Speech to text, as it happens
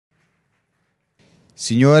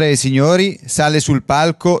Signore e signori, sale sul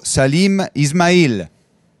palco Salim Ismail.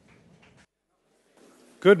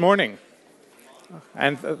 Good morning,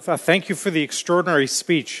 and thank you for the extraordinary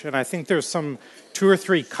speech. And I think there's some 2 or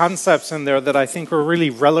 3 concepts in there that I think are really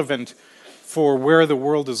relevant for where the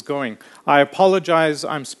world is going. I apologize,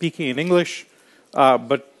 I'm speaking in English,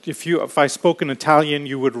 but if I spoke in Italian,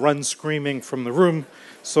 you would run screaming from the room,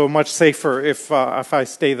 so much safer if I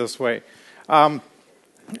stay this way.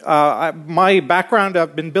 My background,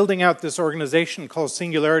 I've been building out this organization called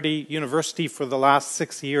Singularity University for the last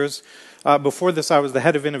 6 years. Before this, I was the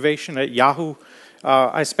head of innovation at Yahoo.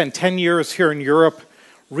 I spent 10 years here in Europe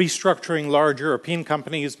restructuring large European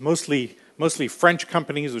companies, mostly French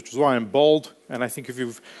companies, which is why I'm bald. And I think if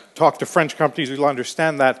you've talked to French companies, you'll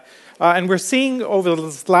understand that. And we're seeing over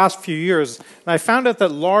the last few years, and I found out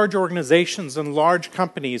that large organizations and large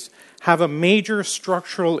companies have a major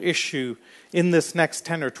structural issue in this next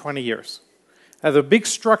 10 or 20 years. The big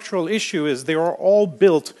structural issue is they are all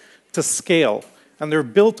built to scale, and they're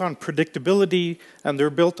built on predictability, and they're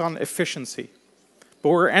built on efficiency. But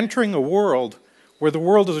we're entering a world where the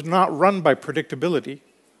world is not run by predictability.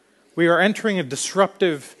 We are entering a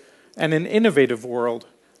disruptive and an innovative world,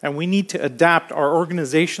 and we need to adapt our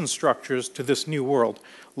organization structures to this new world.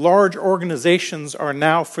 Large organizations are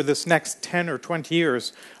now, for this next 10 or 20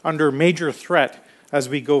 years, under major threat as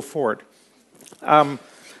we go forward.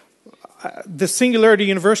 The Singularity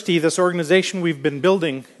University, this organization we've been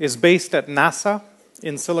building, is based at NASA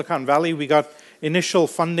in Silicon Valley. We got initial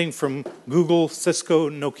funding from Google, Cisco,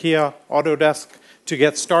 Nokia, Autodesk to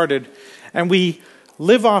get started. And we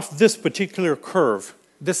live off this particular curve.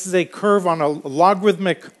 This is a curve on a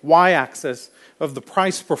logarithmic y-axis of the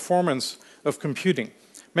price performance of computing.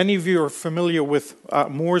 Many of you are familiar with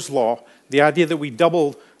Moore's law, the idea that we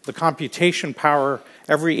double the computation power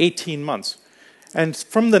every 18 months. And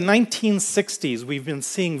from the 1960s, we've been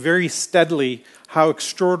seeing very steadily how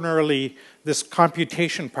extraordinarily this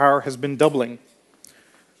computation power has been doubling.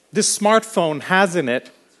 This smartphone has in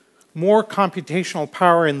it more computational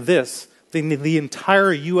power in this than the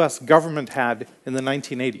entire US government had in the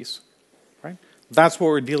 1980s. Right? That's what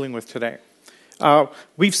we're dealing with today.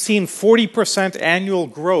 We've seen 40% annual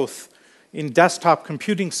growth in desktop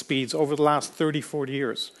computing speeds over the last 30, 40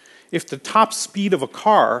 years. If the top speed of a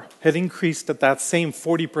car had increased at that same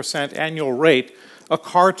 40% annual rate, a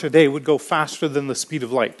car today would go faster than the speed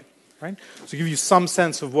of light. Right? So give you some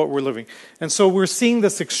sense of what we're living. And so we're seeing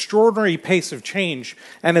this extraordinary pace of change,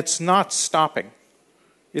 and it's not stopping.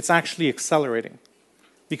 It's actually accelerating.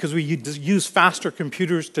 Because we use faster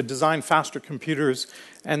computers to design faster computers,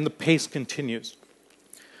 and the pace continues.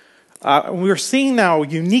 We're seeing now,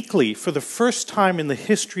 uniquely, for the first time in the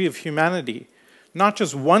history of humanity, not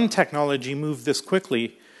just one technology move this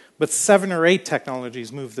quickly, but 7 or 8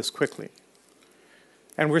 technologies move this quickly.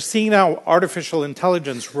 And we're seeing now artificial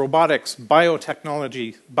intelligence, robotics,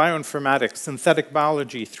 biotechnology, bioinformatics, synthetic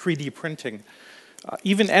biology, 3D printing,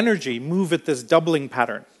 even energy move at this doubling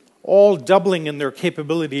pattern, all doubling in their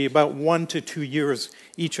capability about 1 to 2 years,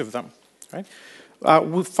 each of them. Right?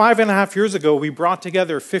 5.5 years ago, we brought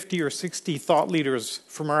together 50 or 60 thought leaders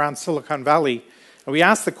from around Silicon Valley. And we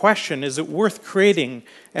asked the question, is it worth creating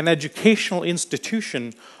an educational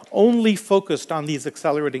institution only focused on these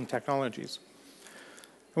accelerating technologies?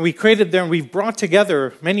 And we created there, and we've brought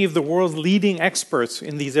together many of the world's leading experts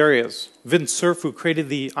in these areas. Vint Cerf, who created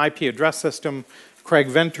the IP address system, Craig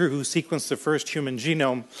Venter, who sequenced the first human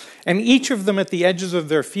genome. And each of them at the edges of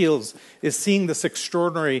their fields is seeing this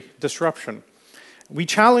extraordinary disruption. We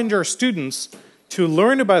challenge our students to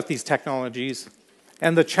learn about these technologies,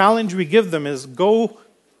 and the challenge we give them is go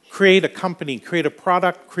create a company, create a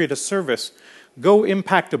product, create a service, go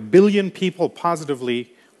impact 1 billion people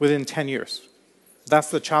positively within 10 years. That's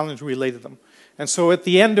the challenge we lay to them. And so at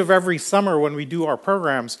the end of every summer when we do our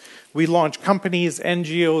programs, we launch companies,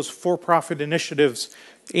 NGOs, for-profit initiatives,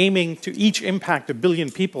 aiming to each impact 1 billion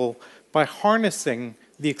people by harnessing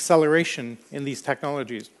the acceleration in these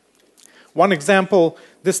technologies. One example,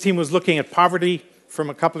 this team was looking at poverty from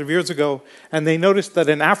a couple of years ago, and they noticed that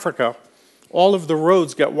in Africa, all of the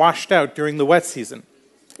roads get washed out during the wet season.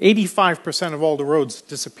 85% of all the roads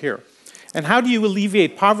disappear. And how do you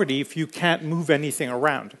alleviate poverty if you can't move anything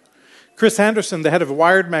around? Chris Anderson, the head of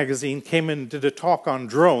Wired magazine, came in and did a talk on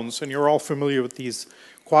drones, and you're all familiar with these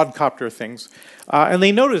quadcopter things. And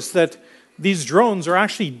they noticed that these drones are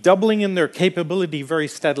actually doubling in their capability very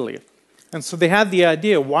steadily. And so they had the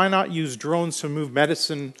idea, why not use drones to move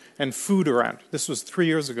medicine and food around? This was 3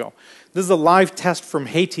 years ago. This is a live test from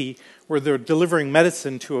Haiti where they're delivering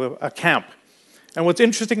medicine to a camp. And what's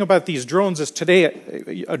interesting about these drones is today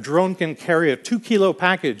a drone can carry a 2-kilo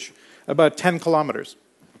package about 10 kilometers.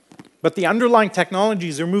 But the underlying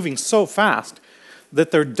technologies are moving so fast that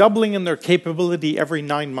they're doubling in their capability every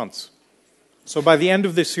 9 months. So by the end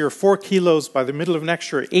of this year, 4 kilos, by the middle of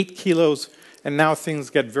next year, 8 kilos, and now things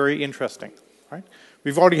get very interesting. Right?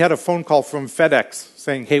 We've already had a phone call from FedEx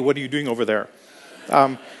saying, hey, what are you doing over there?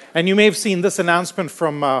 And you may have seen this announcement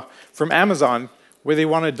from Amazon, where they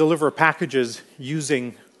want to deliver packages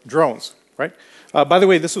using drones. Right? By the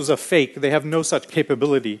way, this was a fake. They have no such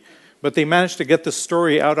capability. But they managed to get this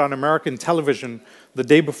story out on American television the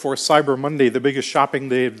day before Cyber Monday, the biggest shopping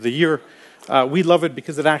day of the year. We love it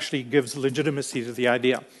because it actually gives legitimacy to the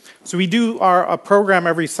idea. So we do a program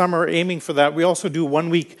every summer aiming for that. We also do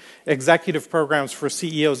one-week executive programs for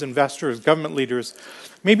CEOs, investors, government leaders.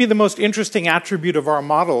 Maybe the most interesting attribute of our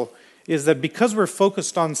model is that because we're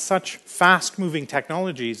focused on such fast-moving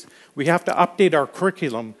technologies, we have to update our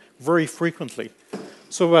curriculum very frequently.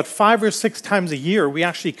 So about 5 or 6 times a year, we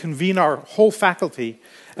actually convene our whole faculty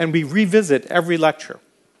and we revisit every lecture.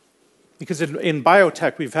 Because in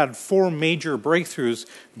biotech, we've had 4 major breakthroughs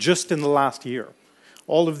just in the last year.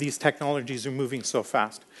 All of these technologies are moving so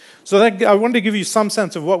fast. So I wanted to give you some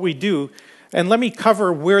sense of what we do, and let me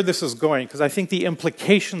cover where this is going, because I think the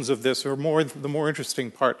implications of this are the more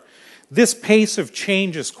interesting part. This pace of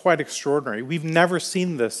change is quite extraordinary. We've never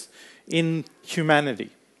seen this in humanity.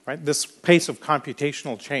 Right? This pace of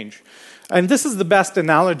computational change. And this is the best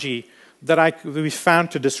analogy that we found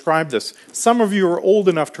to describe this. Some of you are old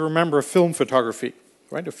enough to remember film photography,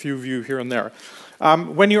 right? A few of you here and there.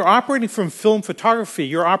 When you're operating from film photography,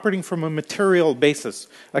 you're operating from a material basis,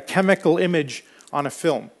 a chemical image on a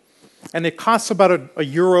film. And it costs about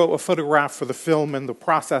 €1 a photograph for the film and the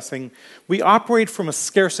processing. We operate from a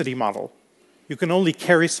scarcity model. You can only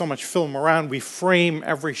carry so much film around. We frame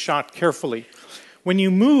every shot carefully. When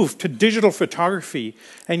you move to digital photography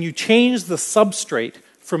and you change the substrate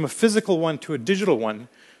from a physical one to a digital one,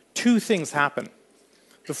 2 things happen.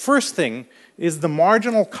 The first thing is the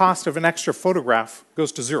marginal cost of an extra photograph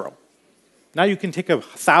goes to 0. Now you can take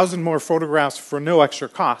 1,000 more photographs for no extra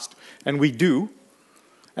cost, and we do.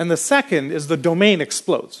 And the second is the domain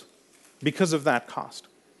explodes because of that cost.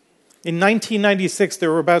 In 1996,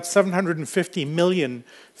 there were about 750 million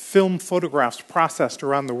film photographs processed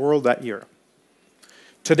around the world that year.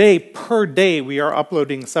 Today, per day, we are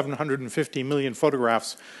uploading 750 million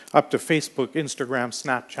photographs up to Facebook, Instagram,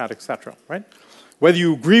 Snapchat, etc. Right? Whether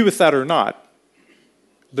you agree with that or not,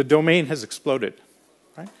 the domain has exploded.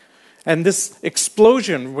 Right? And this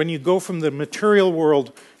explosion, when you go from the material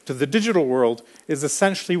world to the digital world, is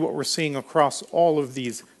essentially what we're seeing across all of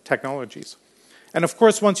these technologies. And of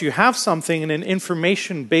course, once you have something in an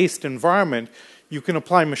information-based environment, you can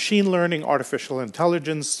apply machine learning, artificial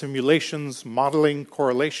intelligence, simulations, modeling,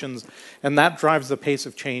 correlations, and that drives the pace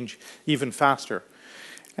of change even faster.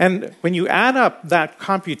 And when you add up that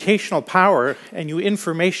computational power and you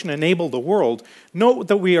information enable the world, note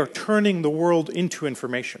that we are turning the world into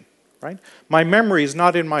information. Right? My memory is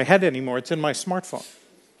not in my head anymore, it's in my smartphone.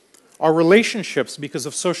 Our relationships, because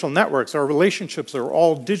of social networks, our relationships are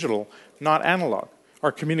all digital, not analog.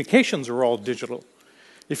 Our communications are all digital.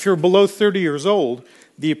 If you're below 30 years old,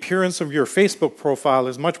 the appearance of your Facebook profile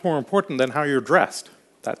is much more important than how you're dressed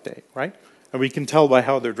that day, right? And we can tell by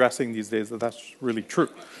how they're dressing these days that that's really true.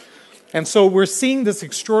 And so we're seeing this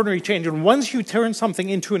extraordinary change. And once you turn something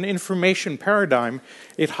into an information paradigm,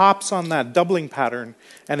 it hops on that doubling pattern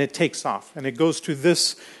and it takes off. And it goes to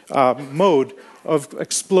this mode of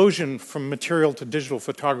explosion from material to digital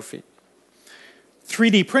photography.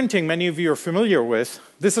 3D printing, many of you are familiar with,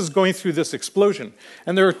 this is going through this explosion.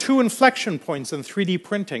 And there are 2 inflection points in 3D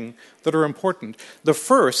printing that are important. The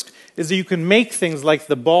first is that you can make things like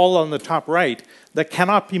the ball on the top right that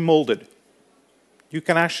cannot be molded. You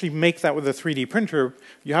can actually make that with a 3D printer.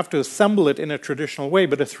 You have to assemble it in a traditional way,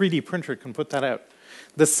 but a 3D printer can put that out.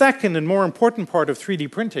 The second and more important part of 3D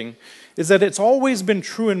printing is that it's always been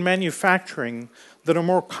true in manufacturing that a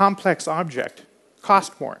more complex object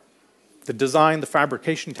costs more. The design, the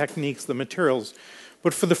fabrication techniques, the materials.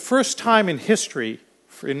 But for the first time in history,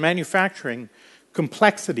 in manufacturing,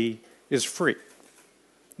 complexity is free.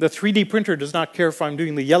 The 3D printer does not care if I'm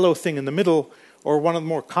doing the yellow thing in the middle or one of the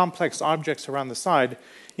more complex objects around the side,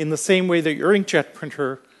 in the same way that your inkjet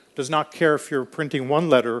printer does not care if you're printing one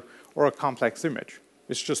letter or a complex image.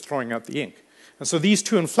 It's just throwing out the ink. And so these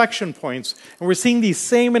 2 inflection points, and we're seeing these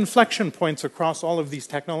same inflection points across all of these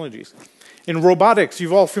technologies. In robotics,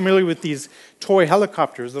 you're all familiar with these toy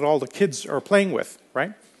helicopters that all the kids are playing with,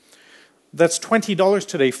 right? That's $20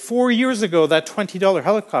 today. 4 years ago, that $20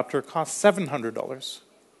 helicopter cost $700.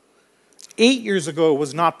 8 years ago, it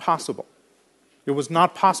was not possible. It was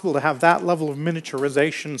not possible to have that level of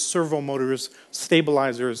miniaturization, servo motors,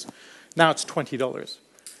 stabilizers. Now it's $20.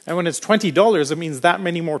 And when it's $20, it means that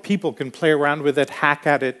many more people can play around with it, hack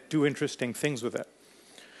at it, do interesting things with it.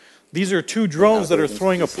 These are two drones that are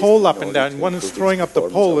throwing a pole up and down. One is throwing up the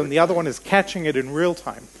pole and the other one is catching it in real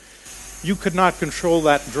time. You could not control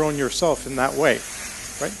that drone yourself in that way,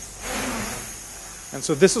 right? And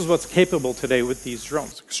so this is what's capable today with these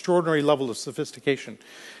drones. Extraordinary level of sophistication.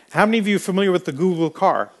 How many of you are familiar with the Google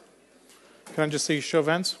car? Can I just say show of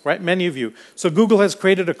hands? Right, many of you. So Google has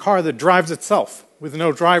created a car that drives itself with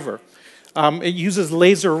no driver. It uses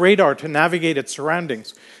laser radar to navigate its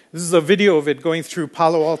surroundings. This is a video of it going through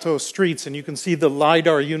Palo Alto streets, and you can see the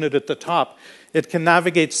LiDAR unit at the top. It can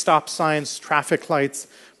navigate stop signs, traffic lights,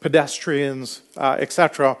 pedestrians,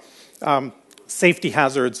 etc., safety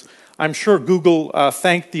hazards. I'm sure Google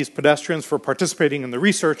thanked these pedestrians for participating in the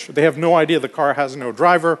research. They have no idea the car has no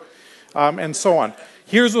driver, and so on.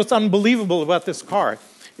 Here's what's unbelievable about this car.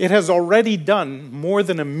 It has already done more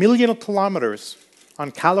than 1 million kilometers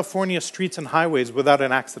on California streets and highways without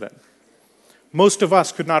an accident. Most of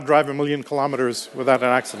us could not drive 1 million kilometers without an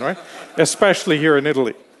accident, right? Especially here in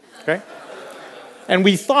Italy, okay? And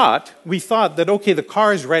we thought that, okay, the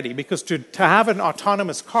car is ready, because to have an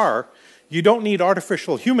autonomous car, you don't need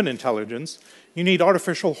artificial human intelligence, you need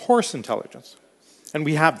artificial horse intelligence. And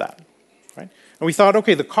we have that, right? And we thought,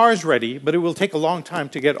 okay, the car is ready, but it will take a long time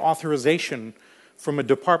to get authorization from a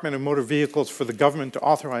Department of Motor Vehicles for the government to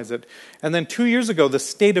authorize it. And then 2 years ago, the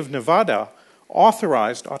state of Nevada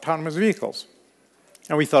authorized autonomous vehicles.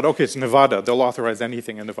 And we thought, okay, it's Nevada, they'll authorize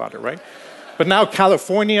anything in Nevada, right? But now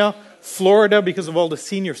California, Florida, because of all the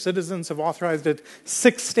senior citizens, have authorized it.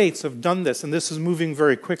 6 states have done this, and this is moving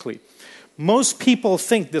very quickly. Most people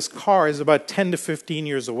think this car is about 10 to 15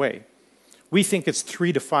 years away. We think it's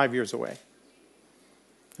 3 to 5 years away.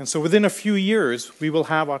 And so within a few years, we will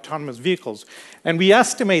have autonomous vehicles. And we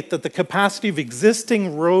estimate that the capacity of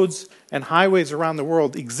existing roads and highways around the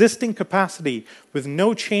world, existing capacity with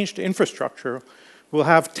no change to infrastructure, will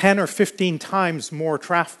have 10 or 15 times more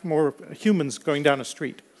humans going down a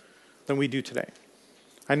street than we do today.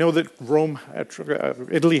 I know that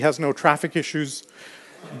Italy has no traffic issues,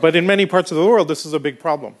 but in many parts of the world, this is a big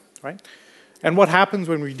problem, right? And what happens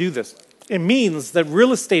when we do this? It means that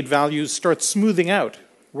real estate values start smoothing out,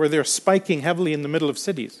 where they're spiking heavily in the middle of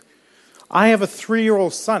cities. I have a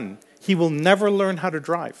 3-year-old son. He will never learn how to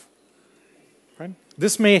drive. Right?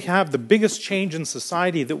 This may have the biggest change in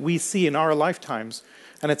society that we see in our lifetimes,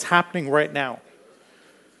 and it's happening right now.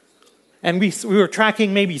 And we were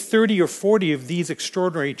tracking maybe 30 or 40 of these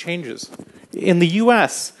extraordinary changes. In the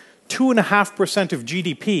US, 2.5% of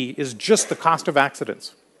GDP is just the cost of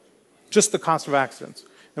accidents. Just the cost of accidents.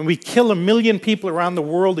 And we kill 1 million people around the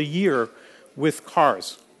world a year with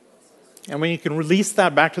cars. And when you can release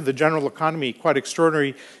that back to the general economy, quite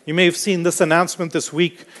extraordinary. You may have seen this announcement this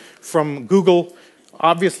week from Google,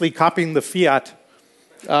 obviously copying the Fiat,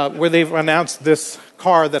 where they've announced this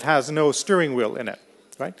car that has no steering wheel in it,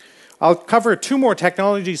 right? I'll cover 2 more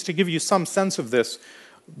technologies to give you some sense of this.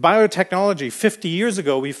 Biotechnology, 50 years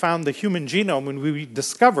ago, we found the human genome and we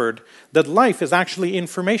discovered that life is actually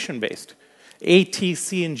information-based. A, T,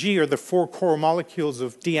 C, and G are the 4 core molecules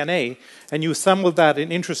of DNA, and you assemble that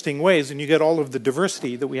in interesting ways, and you get all of the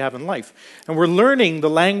diversity that we have in life. And we're learning the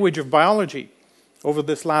language of biology over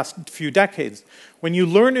this last few decades. When you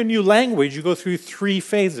learn a new language, you go through 3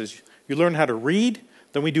 phases. You learn how to read,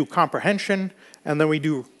 then we do comprehension, and then we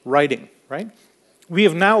do writing, right? We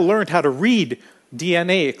have now learned how to read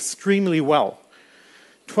DNA extremely well.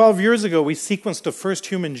 12 years ago, we sequenced the first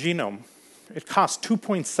human genome. It cost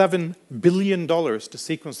 $2.7 billion to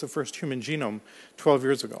sequence the first human genome 12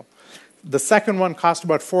 years ago. The second one cost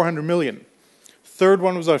about $400 million. Third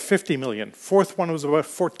one was about $50 million. Fourth one was about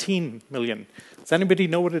 $14 million. Does anybody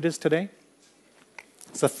know what it is today?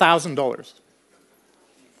 It's $1,000.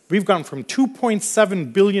 We've gone from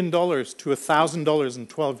 $2.7 billion to $1,000 in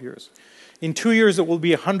 12 years. In 2 years, it will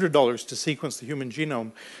be $100 to sequence the human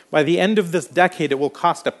genome. By the end of this decade, it will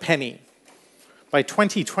cost a penny. By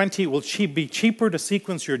 2020, it will be cheaper to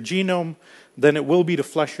sequence your genome than it will be to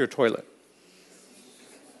flush your toilet.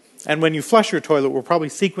 And when you flush your toilet, we'll probably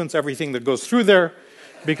sequence everything that goes through there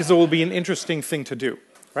because it will be an interesting thing to do,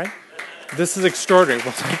 right? This is extraordinary.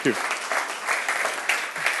 Well, thank you.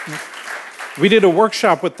 We did a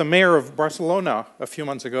workshop with the mayor of Barcelona a few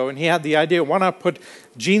months ago, and he had the idea, why not put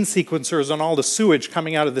gene sequencers on all the sewage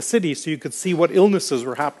coming out of the city so you could see what illnesses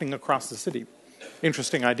were happening across the city.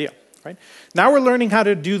 Interesting idea. Right? Now we're learning how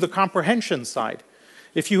to do the comprehension side.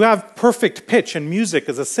 If you have perfect pitch and music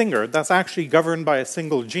as a singer, that's actually governed by a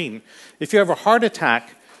single gene. If you have a heart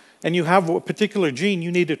attack, and you have a particular gene,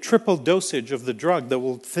 you need a triple dosage of the drug that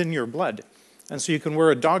will thin your blood. And so you can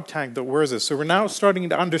wear a dog tag that wears this. So we're now starting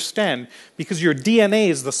to understand, because your DNA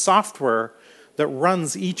is the software that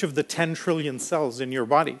runs each of the 10 trillion cells in your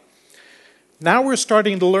body. Now we're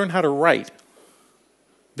starting to learn how to write.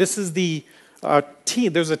 This is the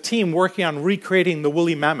team. There's a team working on recreating the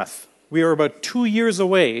woolly mammoth. We are about 2 years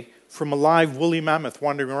away from a live woolly mammoth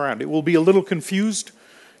wandering around. It will be a little confused.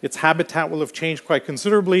 Its habitat will have changed quite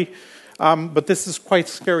considerably. But this is quite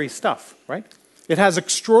scary stuff, right? It has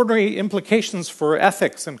extraordinary implications for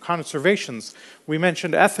ethics and conservations. We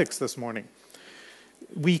mentioned ethics this morning.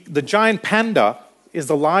 The giant panda is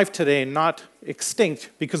alive today, not extinct,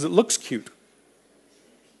 because it looks cute.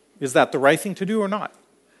 Is that the right thing to do or not?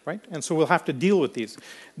 Right? And so we'll have to deal with these.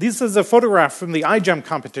 This is a photograph from the iGEM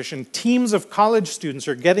competition. Teams of college students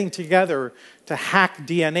are getting together to hack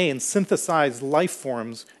DNA and synthesize life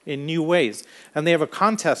forms in new ways. And they have a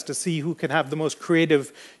contest to see who can have the most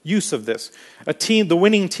creative use of this. The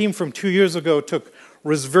winning team from 2 years ago took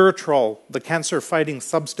resveratrol, the cancer-fighting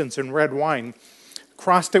substance in red wine,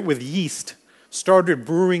 crossed it with yeast, started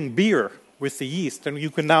brewing beer with the yeast, and you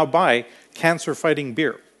can now buy cancer-fighting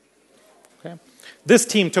beer. Okay? This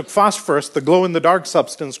team took phosphorus, the glow-in-the-dark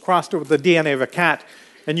substance, crossed it with the DNA of a cat,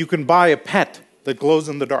 and you can buy a pet that glows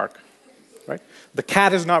in the dark. Right? The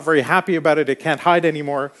cat is not very happy about it. It can't hide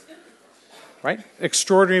anymore. Right?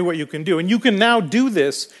 Extraordinary what you can do. And you can now do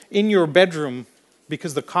this in your bedroom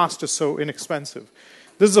because the cost is so inexpensive.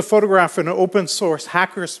 This is a photograph in an open-source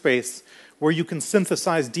hackerspace where you can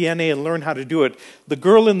synthesize DNA and learn how to do it. The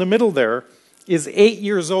girl in the middle there is 8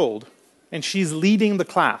 years old, and she's leading the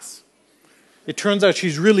class. It turns out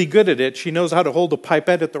she's really good at it. She knows how to hold a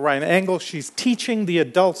pipette at the right angle. She's teaching the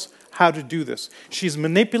adults how to do this. She's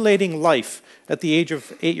manipulating life at the age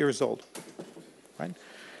of 8 years old. Right?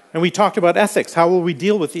 And we talked about ethics. How will we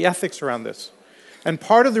deal with the ethics around this? And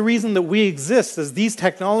part of the reason that we exist is these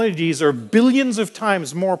technologies are billions of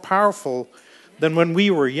times more powerful than when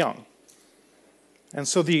we were young. And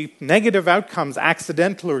so the negative outcomes,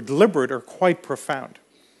 accidental or deliberate, are quite profound.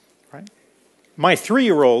 Right? My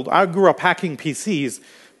 3-year-old, I grew up hacking PCs.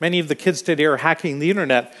 Many of the kids today are hacking the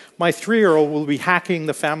internet. My 3-year-old will be hacking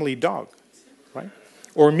the family dog, right?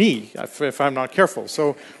 Or me, if I'm not careful.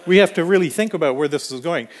 So we have to really think about where this is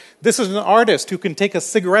going. This is an artist who can take a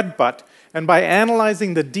cigarette butt and by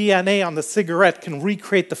analyzing the DNA on the cigarette can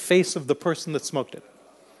recreate the face of the person that smoked it.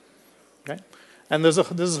 Okay? And this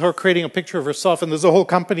is her creating a picture of herself, and there's a whole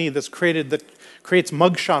company that creates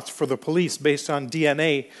mugshots for the police based on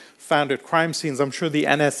DNA found at crime scenes. I'm sure the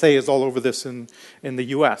NSA is all over this in the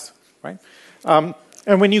US, right?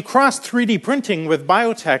 And when you cross 3D printing with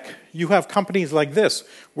biotech, you have companies like this,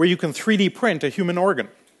 where you can 3D print a human organ.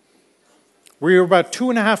 We're about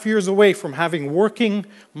 2.5 years away from having working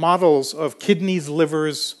models of kidneys,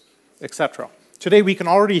 livers, etc. Today, we can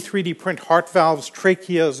already 3D print heart valves,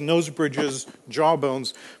 tracheas, nose bridges,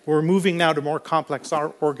 jawbones. We're moving now to more complex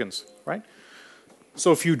organs, right?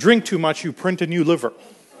 So if you drink too much, you print a new liver.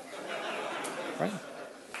 Right?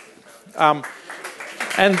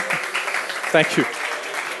 And thank you.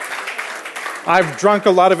 I've drunk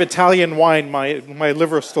a lot of Italian wine. My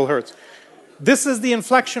liver still hurts. This is the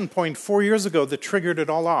inflection point 4 years ago that triggered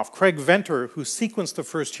it all off. Craig Venter, who sequenced the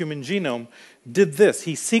first human genome, did this.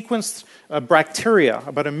 He sequenced bacteria,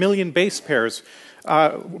 about 1 million base pairs,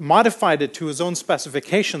 modified it to his own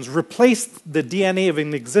specifications, replaced the DNA of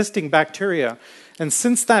an existing bacteria, and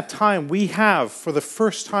since that time, we have, for the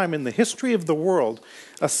first time in the history of the world,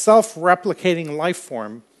 a self-replicating life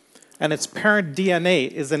form, and its parent DNA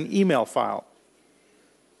is an email file.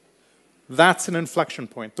 That's an inflection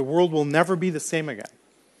point. The world will never be the same again.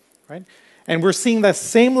 Right? And we're seeing that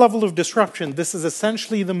same level of disruption. This is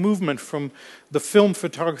essentially the movement from the film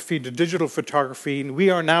photography to digital photography, and we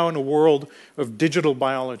are now in a world of digital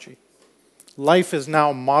biology. Life is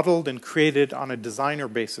now modeled and created on a designer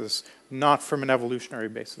basis, not from an evolutionary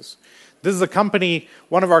basis. This is a company,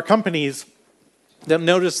 one of our companies, that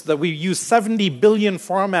noticed that we use 70 billion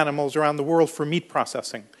farm animals around the world for meat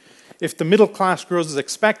processing. If the middle class grows as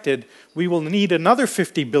expected, we will need another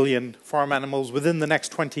 50 billion farm animals within the next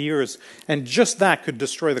 20 years, and just that could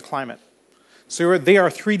destroy the climate. So they are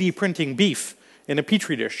 3D printing beef in a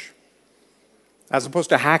petri dish, as opposed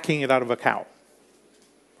to hacking it out of a cow.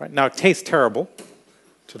 Right? Now, it tastes terrible.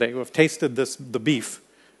 Today, we've tasted the beef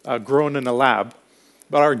grown in a lab,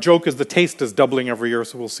 but our joke is the taste is doubling every year,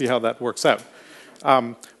 so we'll see how that works out.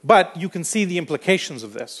 But you can see the implications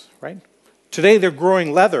of this, right? Today, they're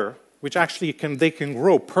growing leather, which actually they can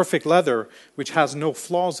grow perfect leather, which has no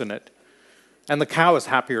flaws in it, and the cow is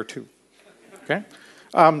happier too. Okay?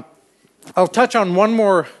 I'll touch on one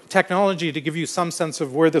more technology to give you some sense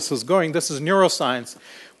of where this is going. This is neuroscience.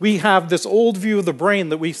 We have this old view of the brain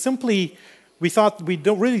that we thought we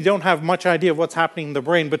really don't have much idea of what's happening in the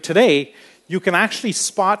brain, but today you can actually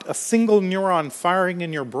spot a single neuron firing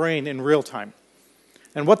in your brain in real time.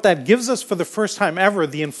 And what that gives us for the first time ever,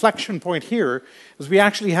 the inflection point here, is we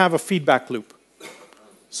actually have a feedback loop.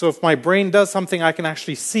 So if my brain does something, I can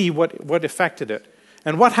actually see what affected it.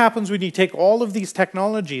 And what happens when you take all of these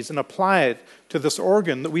technologies and apply it to this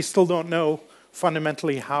organ that we still don't know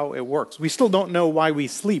fundamentally how it works? We still don't know why we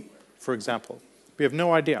sleep, for example. We have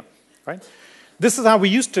no idea, right? This is how we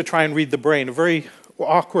used to try and read the brain, a very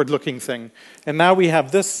awkward-looking thing. And now we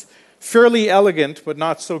have this fairly elegant, but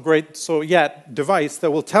not so great so yet, device that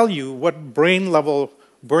will tell you what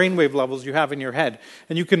brainwave levels you have in your head.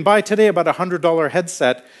 And you can buy today about a $100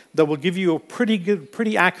 headset that will give you a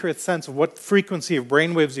pretty accurate sense of what frequency of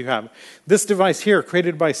brainwaves you have. This device here,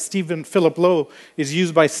 created by Philip Lowe, is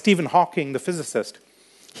used by Stephen Hawking, the physicist.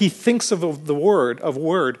 He thinks of the word,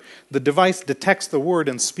 the device detects the word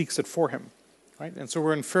and speaks it for him. Right? And so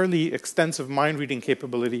we're in fairly extensive mind-reading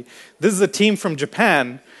capability. This is a team from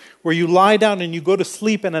Japan where you lie down and you go to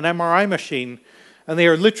sleep in an MRI machine, and they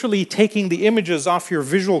are literally taking the images off your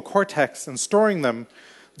visual cortex and storing them.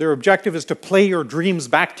 Their objective is to play your dreams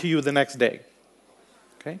back to you the next day.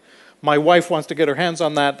 Okay? My wife wants to get her hands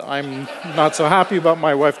on that. I'm not so happy about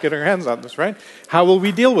my wife getting her hands on this, right? How will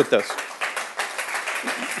we deal with this?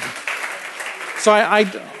 So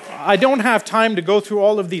I don't have time to go through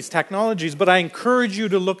all of these technologies, but I encourage you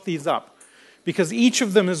to look these up, because each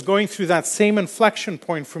of them is going through that same inflection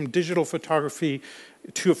point from digital photography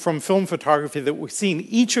from film photography that we've seen.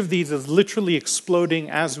 Each of these is literally exploding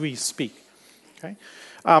as we speak. Okay?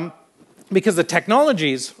 Because the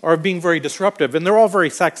technologies are being very disruptive, and they're all very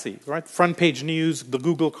sexy, right? Front page news, the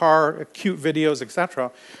Google car, cute videos,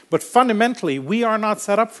 etc. But fundamentally, we are not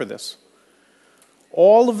set up for this.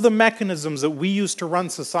 All of the mechanisms that we use to run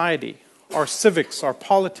society, our civics, our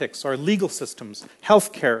politics, our legal systems,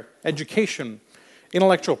 healthcare, education,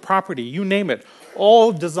 intellectual property, you name it,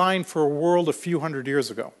 all designed for a world a few hundred years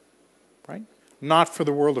ago, right? Not for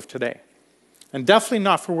the world of today. And definitely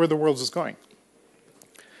not for where the world is going.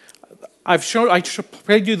 I showed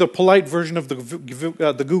you the polite version of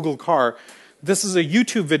the Google car. This is a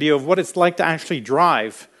YouTube video of what it's like to actually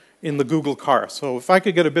drive in the Google car. So if I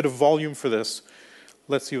could get a bit of volume for this,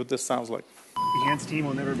 let's see what this sounds like. The Hans team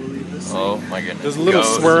will never believe this. Oh my goodness. There's a little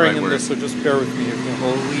swearing in this, so just bear with me.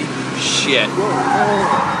 Holy shit.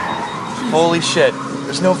 Holy shit.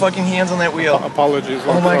 There's no fucking hands on that wheel. Apologies.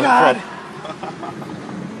 Oh my god.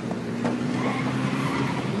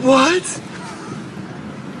 What?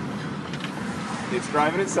 It's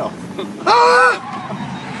driving itself.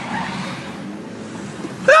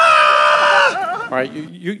 All right,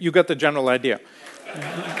 you got the general idea.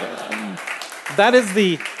 That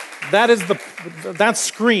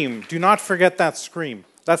scream. Do not forget that scream.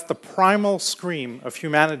 That's the primal scream of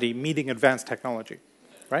humanity meeting advanced technology,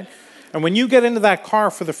 right? And when you get into that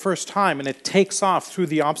car for the first time and it takes off through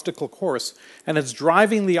the obstacle course and it's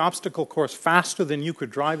driving the obstacle course faster than you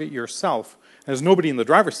could drive it yourself, and there's nobody in the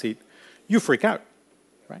driver's seat, you freak out,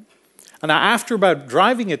 right? And after about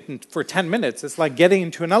driving it for 10 minutes, it's like getting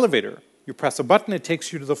into an elevator. You press a button, it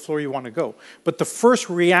takes you to the floor you want to go. But the first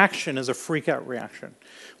reaction is a freak-out reaction.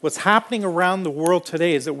 What's happening around the world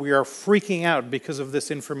today is that we are freaking out because of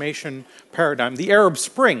this information paradigm. The Arab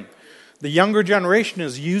Spring, the younger generation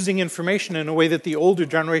is using information in a way that the older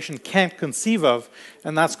generation can't conceive of,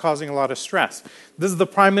 and that's causing a lot of stress. This is the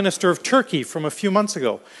Prime Minister of Turkey from a few months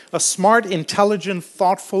ago. A smart, intelligent,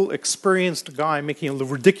 thoughtful, experienced guy making a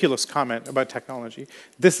ridiculous comment about technology.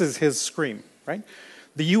 This is his scream, right?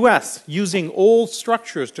 The US using old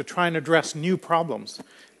structures to try and address new problems.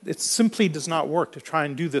 It simply does not work to try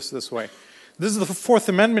and do this way. This is the Fourth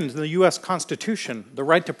Amendment in the US Constitution, the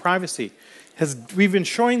right to privacy. We've been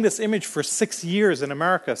showing this image for 6 years in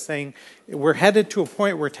America, saying we're headed to a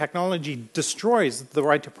point where technology destroys the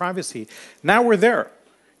right to privacy. Now we're there.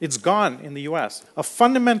 It's gone in the US. A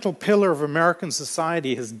fundamental pillar of American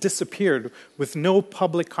society has disappeared with no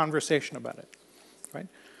public conversation about it. Right?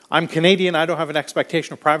 I'm Canadian, I don't have an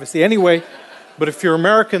expectation of privacy anyway, but if you're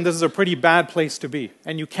American, this is a pretty bad place to be.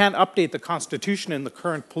 And you can't update the Constitution in the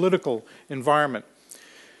current political environment.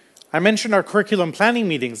 I mentioned our curriculum planning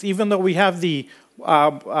meetings. Even though we have the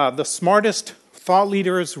smartest thought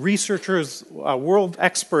leaders, researchers, world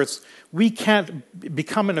experts, we can't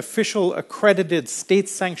become an official accredited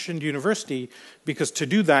state-sanctioned university, because to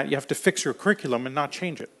do that, you have to fix your curriculum and not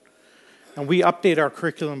change it. And we update our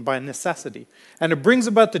curriculum by necessity. And it brings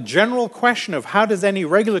about the general question of how does any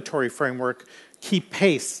regulatory framework keep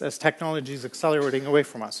pace as technology is accelerating away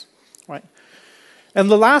from us, right? And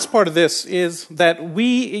the last part of this is that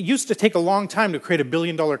it used to take a long time to create a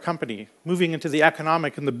billion-dollar company, moving into the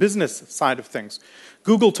economic and the business side of things.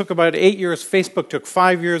 Google took about 8 years, Facebook took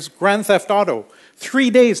 5 years, Grand Theft Auto, 3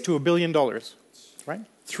 days to $1 billion, right?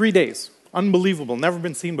 3 days. Unbelievable, never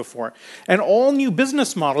been seen before. And all new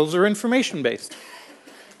business models are information-based.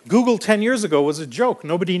 Google 10 years ago was a joke.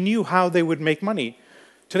 Nobody knew how they would make money.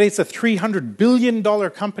 Today it's a $300 billion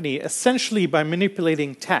company, essentially by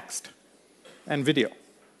manipulating text and video,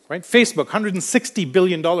 right? Facebook, $160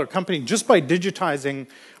 billion company just by digitizing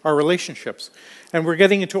our relationships. And we're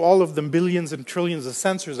getting into all of the billions and trillions of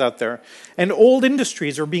sensors out there. And old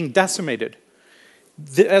industries are being decimated.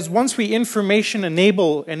 As once we information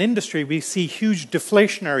enable an industry, we see huge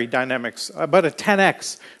deflationary dynamics, about a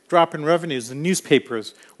 10x drop in revenues in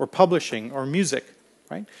newspapers or publishing or music,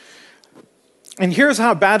 right? And here's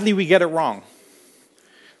how badly we get it wrong.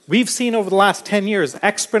 We've seen over the last 10 years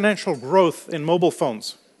exponential growth in mobile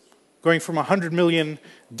phones, going from 100 million,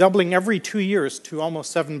 doubling every 2 years to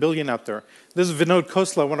almost 7 billion out there. This is Vinod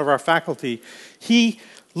Khosla, one of our faculty. He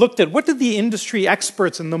looked at what did the industry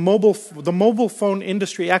experts and the mobile phone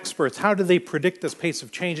industry experts, how do they predict this pace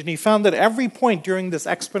of change? And he found that every point during this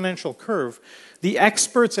exponential curve, the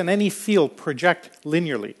experts in any field project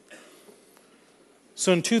linearly.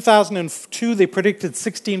 So in 2002, they predicted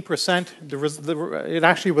 16%. It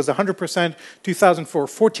actually was 100%. 2004,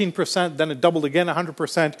 14%. Then it doubled again,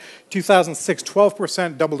 100%. 2006,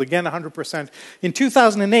 12%. Doubled again, 100%. In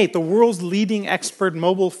 2008, the world's leading expert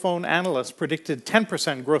mobile phone analyst predicted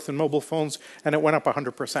 10% growth in mobile phones, and it went up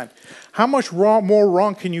 100%. How much more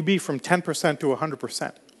wrong can you be from 10% to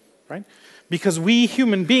 100%? Right? Because we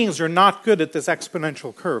human beings are not good at this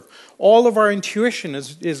exponential curve. All of our intuition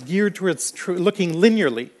is geared towards looking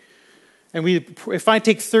linearly. And if I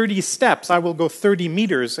take 30 steps, I will go 30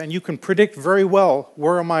 meters, and you can predict very well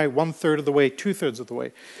where am I 1/3 of the way, 2/3 of the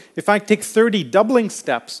way. If I take 30 doubling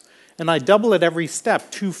steps, and I double at every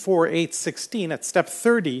step, 2, 4, 8, 16, at step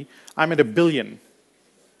 30, I'm at 1 billion.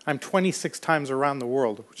 I'm 26 times around the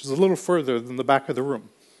world, which is a little further than the back of the room.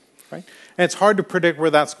 Right? And it's hard to predict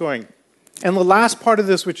where that's going. And the last part of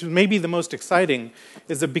this, which is maybe the most exciting,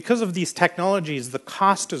 is that because of these technologies, the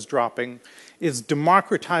cost is dropping, is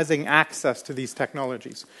democratizing access to these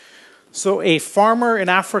technologies. So a farmer in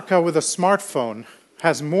Africa with a smartphone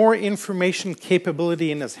has more information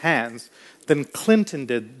capability in his hands than Clinton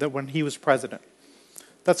did when he was president.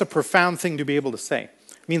 That's a profound thing to be able to say.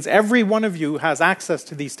 It means every one of you has access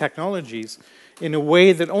to these technologies in a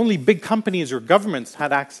way that only big companies or governments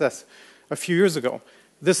had access a few years ago.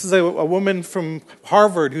 This is a woman from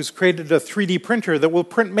Harvard who's created a 3D printer that will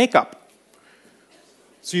print makeup.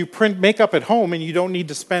 So you print makeup at home and you don't need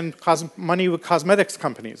to spend money with cosmetics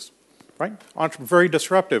companies, right? Very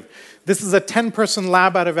disruptive. This is a 10-person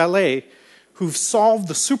lab out of LA who've solved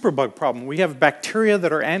the superbug problem. We have bacteria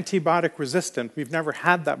that are antibiotic resistant. We've never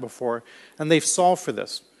had that before, and they've solved for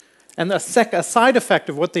this. And a side effect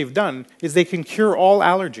of what they've done is they can cure all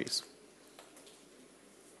allergies.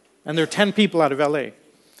 And there are 10 people out of LA.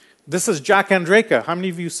 This is Jack Andreka. How many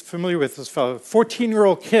of you are familiar with this fellow?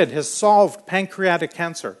 14-year-old kid has solved pancreatic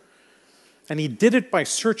cancer. And he did it by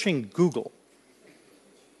searching Google.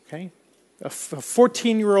 Okay? A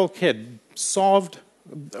 14-year-old kid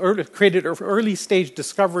created an early-stage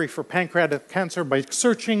discovery for pancreatic cancer by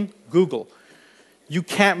searching Google. You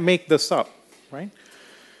can't make this up, right?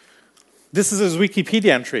 This is his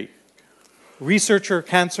Wikipedia entry. Researcher,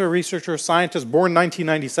 cancer researcher, scientist, born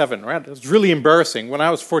 1997, right? It's really embarrassing. When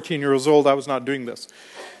I was 14 years old, I was not doing this.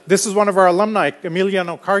 This is one of our alumni,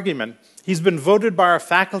 Emiliano Cargiman. He's been voted by our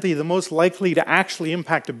faculty the most likely to actually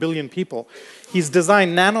impact 1 billion people. He's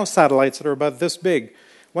designed nanosatellites that are about this big.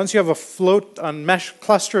 Once you have a float on mesh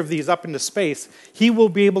cluster of these up into space, he will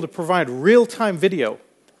be able to provide real-time video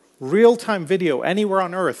anywhere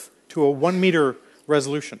on Earth to a 1-meter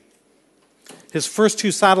resolution. His first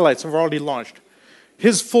 2 satellites have already launched.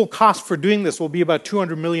 His full cost for doing this will be about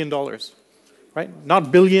 $200 million, right?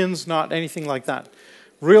 Not billions, not anything like that.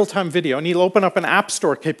 Real-time video, and he'll open up an app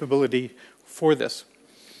store capability for this.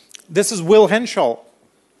 This is Will Henshaw.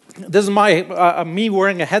 This is me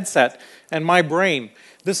wearing a headset and my brain.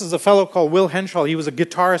 This is a fellow called Will Henshaw. He was a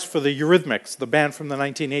guitarist for the Eurythmics, the band from the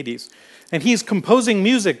 1980s. And he's composing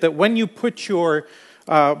music that when you put your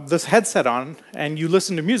this headset on and you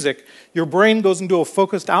listen to music, your brain goes into a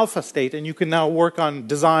focused alpha state, and you can now work on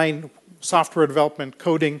design, software development,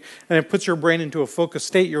 coding, and it puts your brain into a focused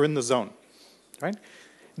state. You're in the zone, right?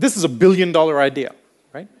 This is $1 billion idea,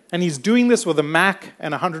 right? And he's doing this with a Mac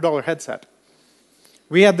and a $100 headset.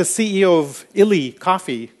 We had the CEO of Illy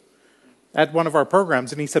Coffee at one of our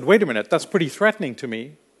programs, and he said, wait a minute, that's pretty threatening to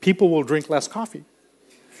me. People will drink less coffee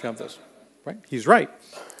if you have this. Right? He's right.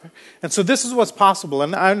 And so this is what's possible.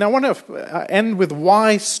 And I want to end with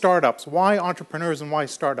why startups, why entrepreneurs and why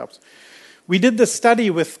startups. We did this study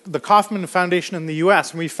with the Kauffman Foundation in the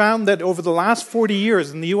US, and we found that over the last 40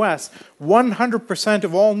 years in the US, 100%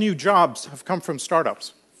 of all new jobs have come from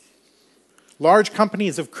startups. Large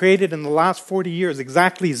companies have created in the last 40 years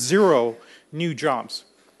exactly 0 new jobs.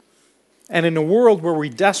 And in a world where we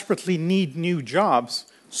desperately need new jobs,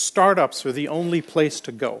 startups are the only place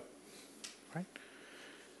to go. Right?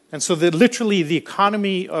 And so literally the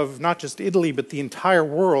economy of not just Italy, but the entire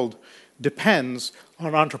world depends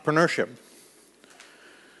on entrepreneurship.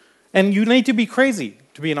 And you need to be crazy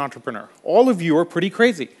to be an entrepreneur. All of you are pretty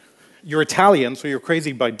crazy. You're Italian, so you're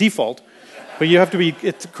crazy by default, but you have to be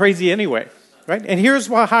crazy anyway. Right? And here's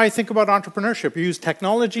how I think about entrepreneurship. You use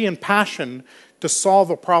technology and passion to solve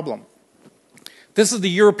a problem. This is the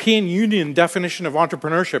European Union definition of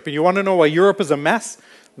entrepreneurship. And you want to know why Europe is a mess?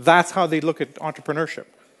 That's how they look at entrepreneurship.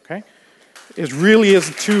 Okay? It really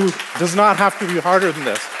does not have to be harder than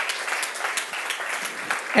this.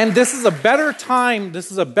 And this is a better time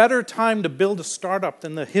to build a startup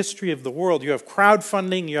than the history of the world. You have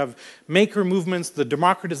crowdfunding, you have maker movements, the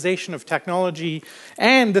democratization of technology,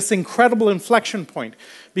 and this incredible inflection point.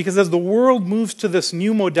 Because as the world moves to this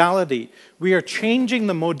new modality, we are changing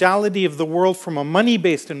the modality of the world from a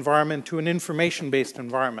money-based environment to an information-based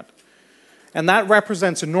environment. And that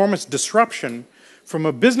represents enormous disruption. From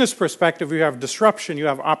a business perspective, you have disruption, you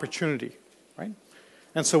have opportunity. Right?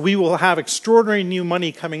 And so we will have extraordinary new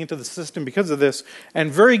money coming into the system because of this,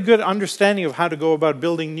 and very good understanding of how to go about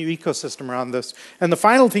building new ecosystem around this. And the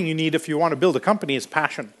final thing you need if you want to build a company is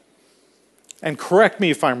passion. And correct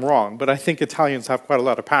me if I'm wrong, but I think Italians have quite a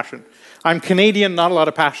lot of passion. I'm Canadian, not a lot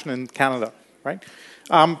of passion in Canada, right?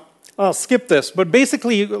 I'll skip this, but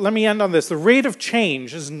basically, let me end on this. The rate of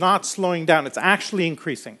change is not slowing down, it's actually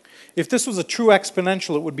increasing. If this was a true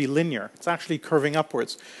exponential, it would be linear. It's actually curving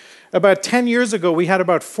upwards. About 10 years ago, we had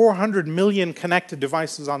about 400 million connected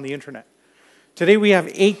devices on the internet. Today, we have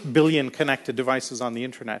 8 billion connected devices on the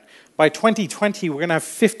internet. By 2020, we're going to have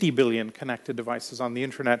 50 billion connected devices on the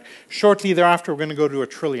internet. Shortly thereafter, we're going to go to 1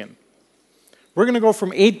 trillion. We're going to go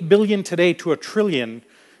from 8 billion today to 1 trillion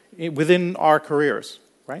within our careers,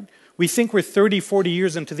 right? We think we're 30, 40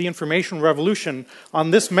 years into the information revolution.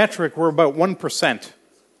 On this metric, we're about 1%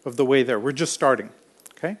 of the way there. We're just starting,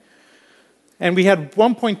 okay? And we had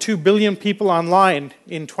 1.2 billion people online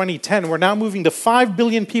in 2010. We're now moving to 5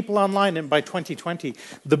 billion people online by 2020.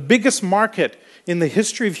 The biggest market in the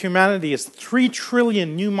history of humanity is 3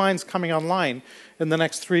 trillion new minds coming online in the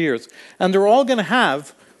next 3 years. And they're all going to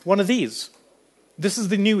have one of these. This is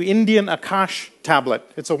the new Indian Akash tablet.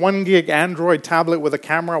 It's a 1 gig Android tablet with a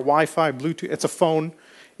camera, Wi-Fi, Bluetooth. It's a phone.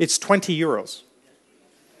 It's 20 euros.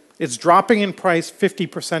 It's dropping in price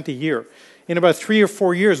 50% a year. In about 3 or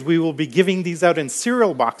 4 years, we will be giving these out in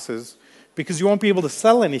cereal boxes because you won't be able to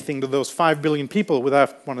sell anything to those 5 billion people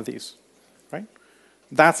without one of these, right?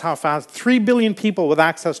 That's how fast. 3 billion people with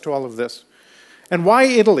access to all of this. And why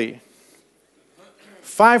Italy?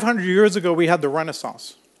 500 years ago, we had the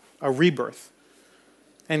Renaissance, a rebirth.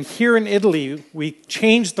 And here in Italy, we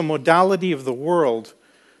changed the modality of the world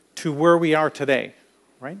to where we are today,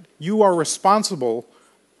 right? You are responsible,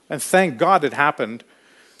 and thank God it happened.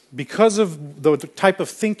 Because of the type of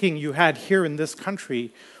thinking you had here in this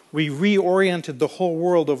country, we reoriented the whole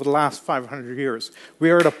world over the last 500 years.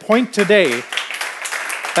 We are at a point today,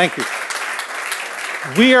 thank you.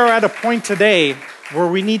 We are at a point today where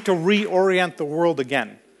we need to reorient the world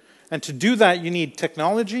again. And to do that, you need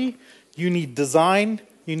technology, you need design,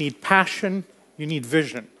 you need passion, you need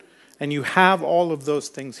vision. And you have all of those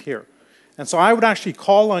things here. And so I would actually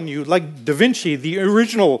call on you, like Da Vinci, the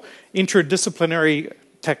original interdisciplinary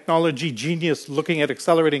technology genius looking at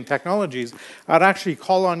accelerating technologies, I'd actually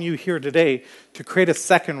call on you here today to create a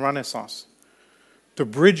second Renaissance, to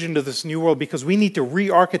bridge into this new world, because we need to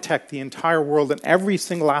re-architect the entire world and every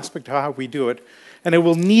single aspect of how we do it. And it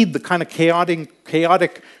will need the kind of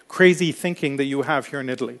chaotic, crazy thinking that you have here in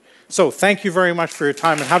Italy. So thank you very much for your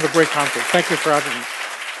time and have a great conference. Thank you for having me.